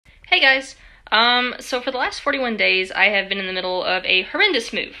Hey guys. So for the last 41 days, I have been in the middle of a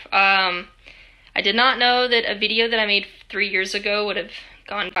horrendous move. I did not know that a video that I made 3 years ago would have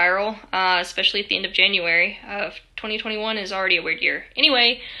gone viral, especially at the end of January. 2021 is already a weird year.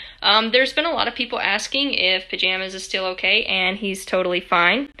 Anyway, there's been a lot of people asking if Pajamas is still okay, and he's totally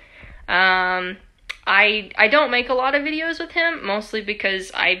fine. I don't make a lot of videos with him, mostly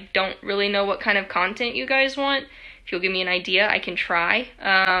because I don't really know what kind of content you guys want. If you'll give me an idea, I can try.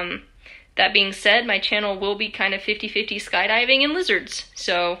 That being said, my channel will be kind of 50-50 skydiving and lizards,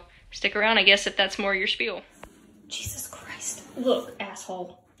 so stick around, I guess, if that's more your spiel. Jesus Christ. Look,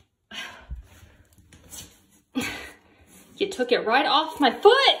 asshole. You took it right off my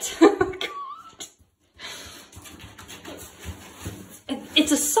foot! God.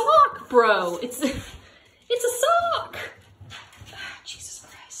 It's a sock, bro! It's a sock! Jesus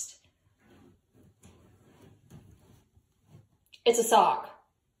Christ. It's a sock.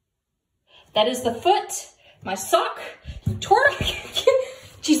 That is the foot. My sock. You tore it.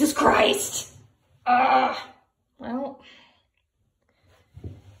 Jesus Christ. Well.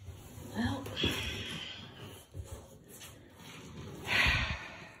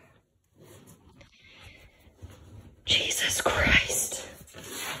 Jesus Christ.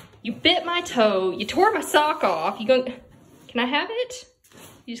 You bit my toe. You tore my sock off. Can I have it?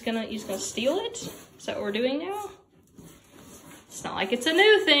 You just gonna steal it? Is that what we're doing now? It's not like it's a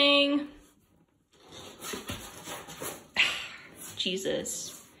new thing.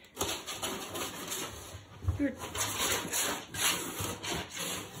 Jesus.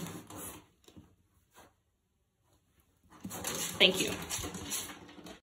 Thank you.